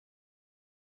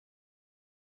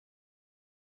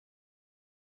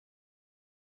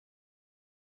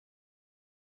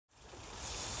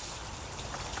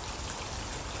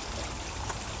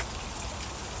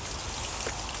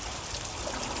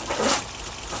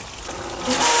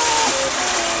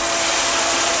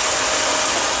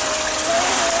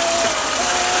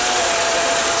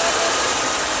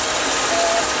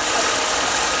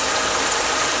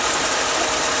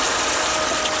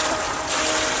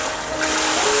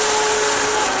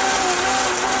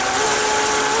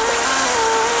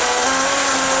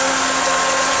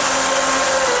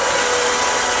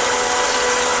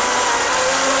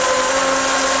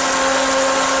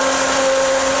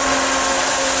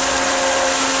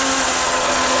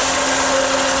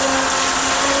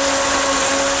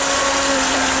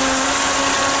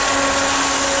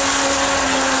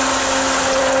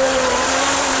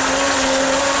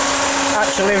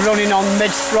running on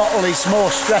mid-throttle is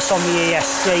more stress on the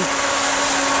ESC.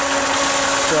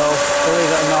 So, believe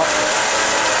it or not.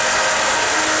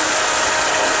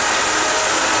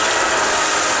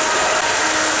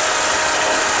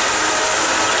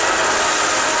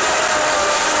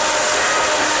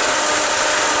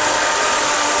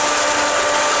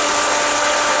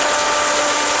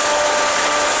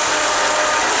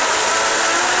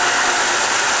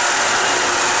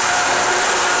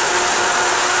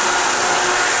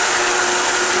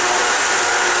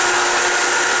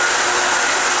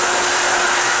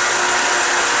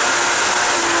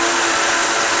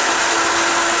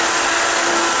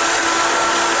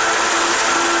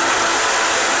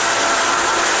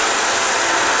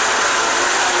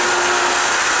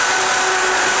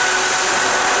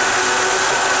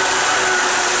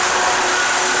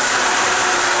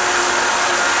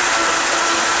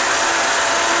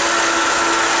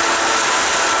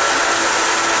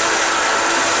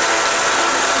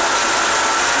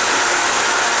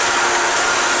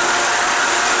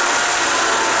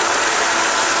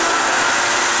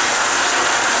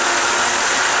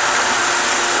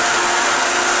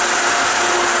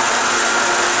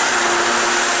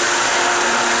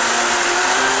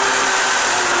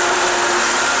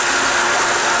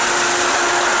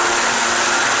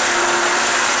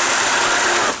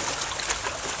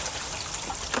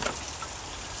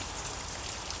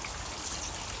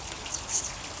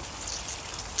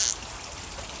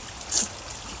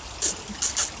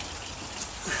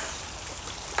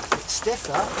 Stiff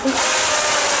that.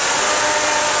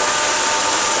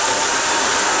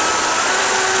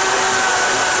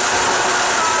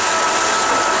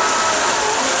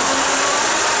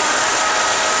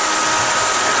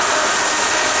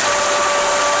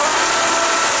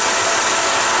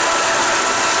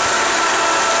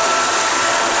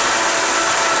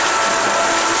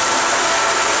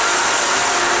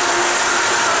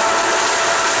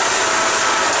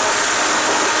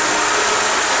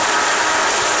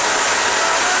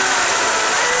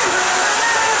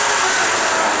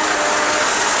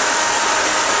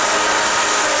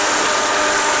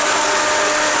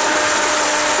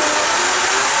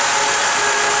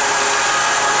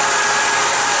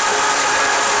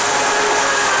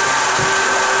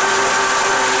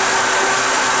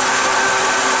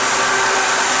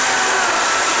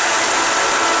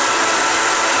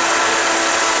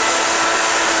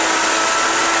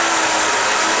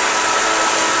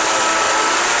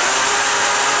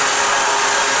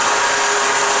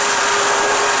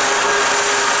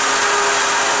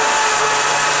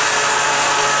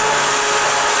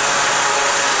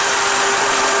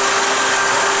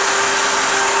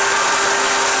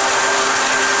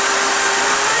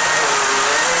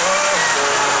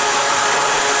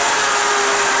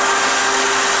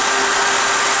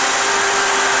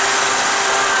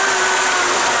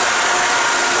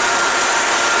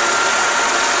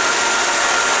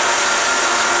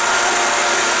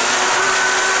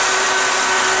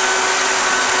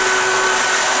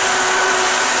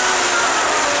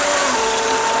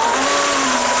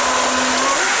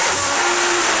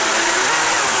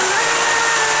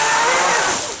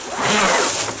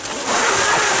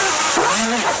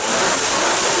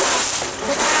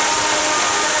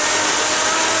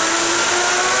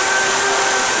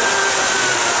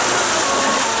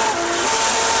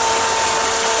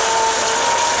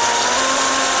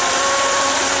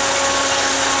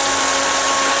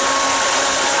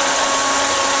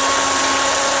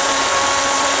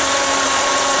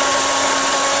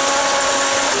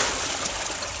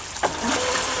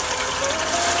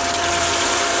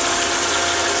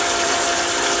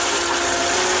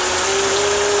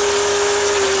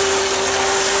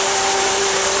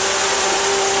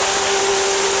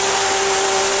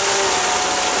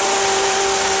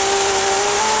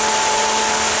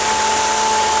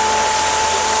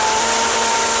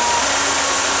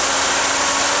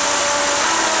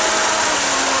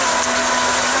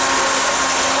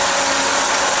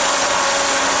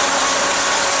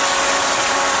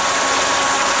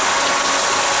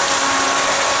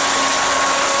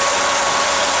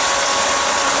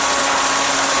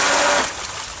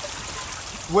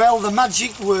 Well, the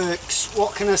magic works,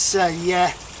 what can I say?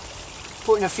 Yeah,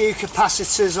 putting a few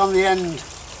capacitors on the end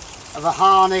of a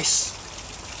harness.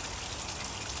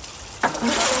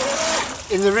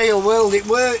 In the real world it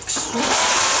works.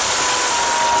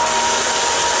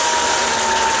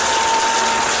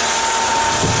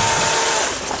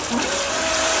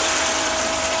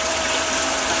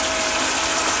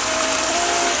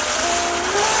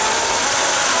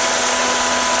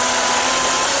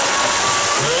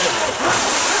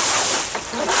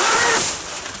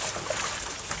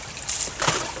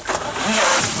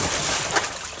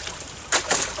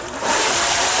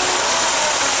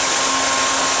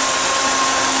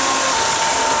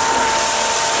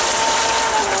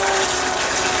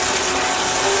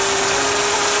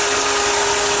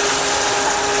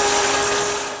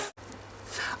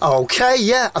 Okay,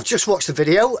 yeah, I've just watched the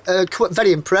video,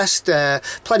 very impressed,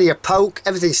 plenty of poke,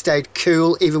 everything stayed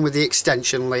cool even with the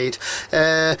extension lead.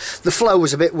 The flow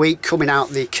was a bit weak coming out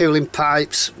the cooling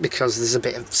pipes because there's a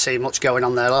bit of too much going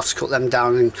on there. I'll have to cut them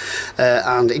down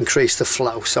and increase the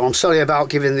flow, so I'm sorry about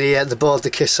giving the board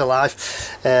the kiss of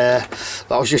life,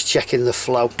 but I was just checking the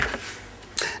flow.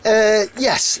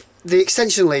 Yes, the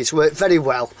extension leads work very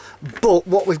well, but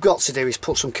what we've got to do is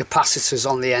put some capacitors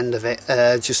on the end of it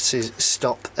just to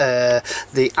stop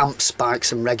the amp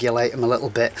spikes and regulate them a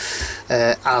little bit,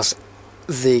 as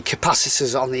the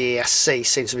capacitors on the ESC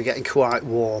seem to be getting quite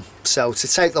warm. So to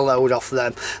take the load off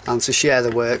them and to share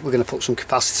the work, we're going to put some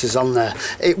capacitors on there.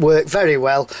 It worked very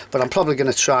well, but I'm probably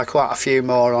going to try quite a few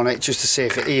more on it just to see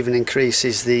if it even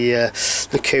increases the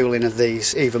cooling of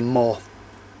these even more.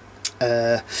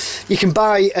 You can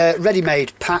buy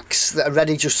ready-made packs that are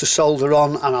ready just to solder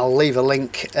on, and I'll leave a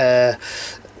link in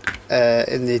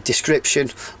the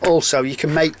description. Also, you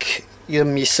can make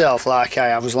them yourself like I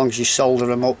have, as long as you solder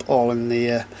them up all in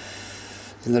the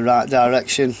right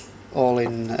direction, all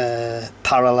in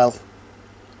parallel,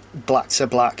 black to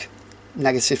black,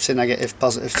 negative to negative,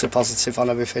 positive to positive on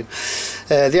everything.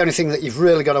 The only thing that you've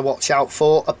really got to watch out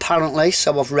for, apparently,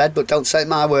 so I've read, but don't take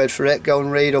my word for it, go and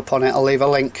read up on it. I'll leave a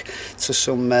link to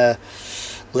some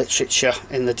literature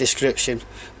in the description.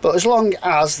 But as long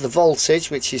as the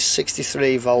voltage, which is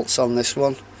 63 volts on this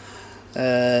one,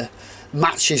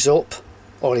 matches up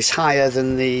or is higher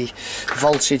than the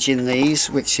voltage in these,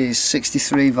 which is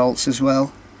 63 volts as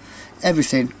well,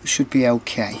 everything should be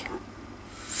okay.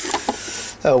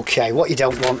 Okay, what you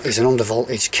don't want is an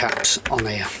undervoltage caps on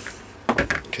here,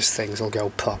 because things will go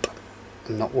pop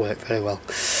and not work very well.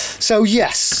 So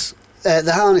yes,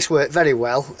 the harness worked very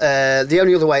well. The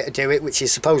only other way to do it, which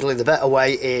is supposedly the better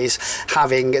way, is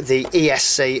having the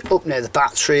ESC up near the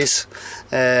batteries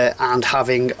and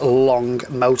having long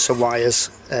motor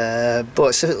wires. But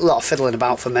it's a lot of fiddling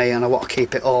about for me, and I want to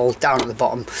keep it all down at the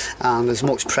bottom and as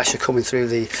much pressure coming through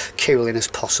the cooling as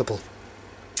possible.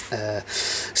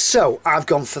 So I've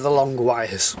gone for the long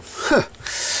wires.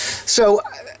 So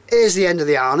here's the end of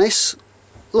the harness.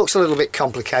 Looks a little bit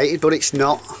complicated, but it's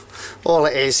not. All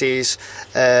it is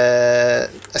a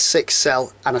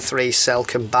 6-cell and a 3-cell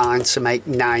combined to make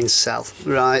 9-cell,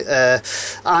 right?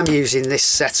 I'm using this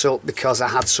setup because I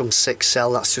had some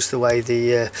 6-cell. That's just the way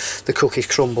the cookies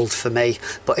crumbled for me.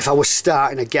 But if I was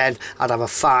starting again, I'd have a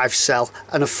 5-cell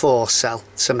and a 4-cell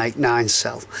to make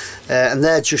 9-cell, and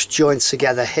they're just joined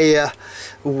together here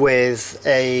with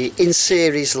a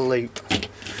in-series loop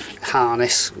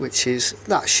harness, which is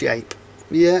that shape,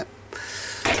 yeah.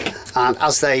 And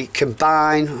as they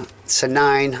combine to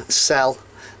 9-cell,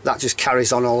 that just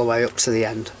carries on all the way up to the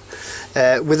end.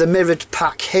 With a mirrored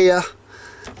pack here,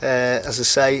 as I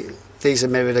say, these are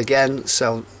mirrored again,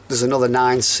 so there's another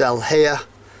 9-cell here.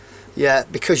 Yeah,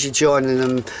 because you're joining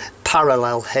them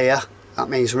parallel here, that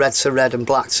means red to red and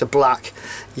black to black,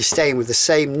 you're staying with the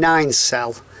same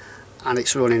 9-cell and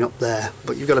it's running up there,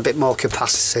 but you've got a bit more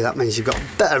capacity. That means you've got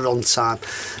better run time,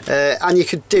 and you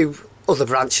could do other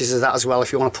branches of that as well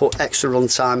if you want to put extra run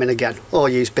time in again, or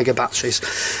use bigger batteries.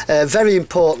 Very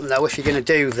important though, if you're going to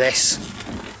do this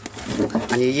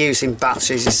and you're using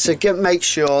batteries, is to make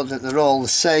sure that they're all the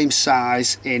same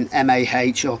size in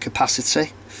mAh or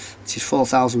capacity, which is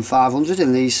 4500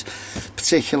 in these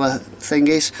particular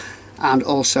thingies, and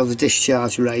also the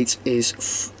discharge rate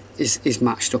is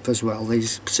matched up as well.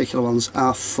 These particular ones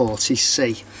are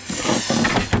 40C.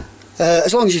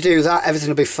 As long as you do that, everything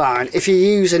will be fine. If you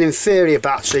use an inferior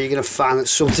battery, you're going to find that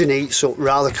something eats up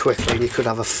rather quickly and you could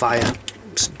have a fire.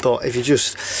 But if you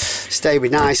just stay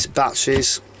with nice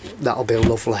batteries, that'll be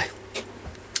lovely.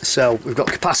 So we've got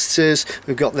capacitors,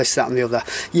 we've got this, that and the other.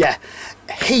 Yeah,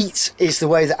 heat is the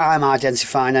way that I'm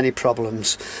identifying any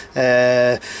problems.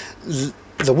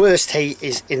 The worst heat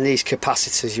is in these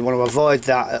capacitors. You want to avoid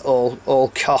that at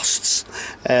all costs,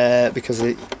 because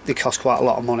they cost quite a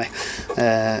lot of money.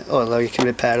 Although you can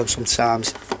repair them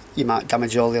sometimes, you might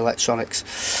damage all the electronics.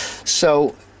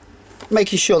 So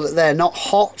making sure that they're not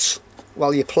hot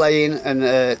while you're playing and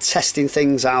testing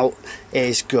things out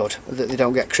is good, that they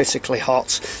don't get critically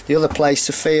hot. The other place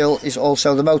to feel is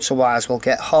also the motor wires will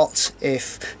get hot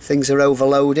if things are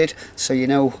overloaded, so you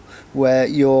know where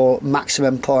your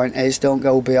maximum point is, don't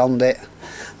go beyond it.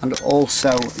 And also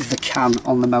the can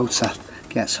on the motor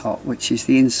gets hot, which is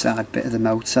the inside bit of the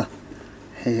motor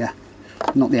here,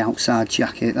 not the outside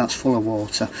jacket, that's full of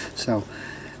water. So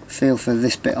feel for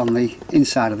this bit on the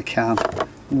inside of the can,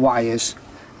 wires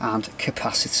and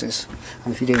capacitors,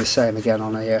 and if you do the same again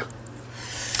on here.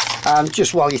 And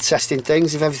just while you're testing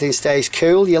things, if everything stays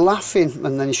cool, you're laughing,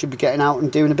 and then you should be getting out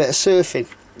and doing a bit of surfing.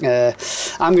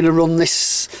 I'm going to run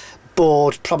this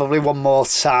board probably one more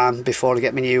time before I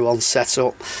get my new one set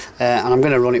up, and I'm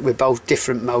going to run it with both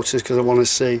different motors because I want to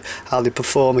see how they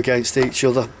perform against each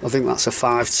other. I think that's a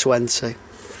 520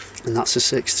 and that's a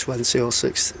 620 or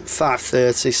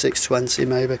 530, 620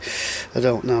 maybe, I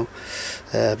don't know,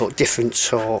 but different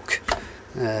torque.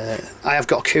 I have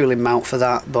got a cooling mount for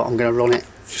that, but I'm going to run it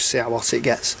just see how hot it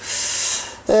gets.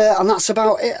 And that's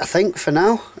about it, I think, for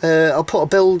now. I'll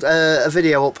put a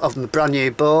video up of my brand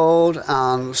new board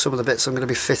and some of the bits I'm going to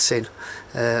be fitting.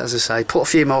 As I say, put a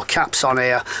few more caps on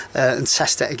here and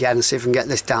test it again and see if we can get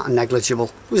this down to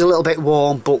negligible. It was a little bit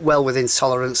warm, but well within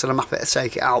tolerance, and I'm happy to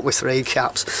take it out with 3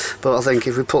 caps. But I think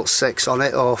if we put 6 on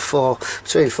it, or 4,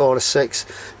 between 4 to 6,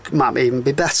 it might even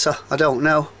be better. I don't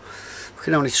know. We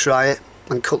can only try it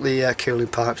and cut the cooling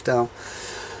pipes down.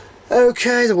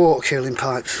 Okay, the water cooling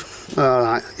pipes.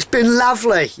 Alright, it's been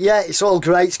lovely. Yeah, it's all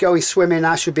great. It's going swimming.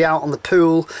 I should be out on the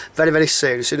pool very, very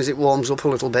soon, as soon as it warms up a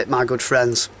little bit, my good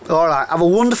friends. Alright, have a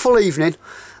wonderful evening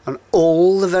and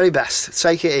all the very best.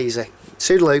 Take it easy.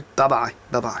 Toodaloo. Bye-bye.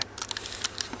 Bye-bye.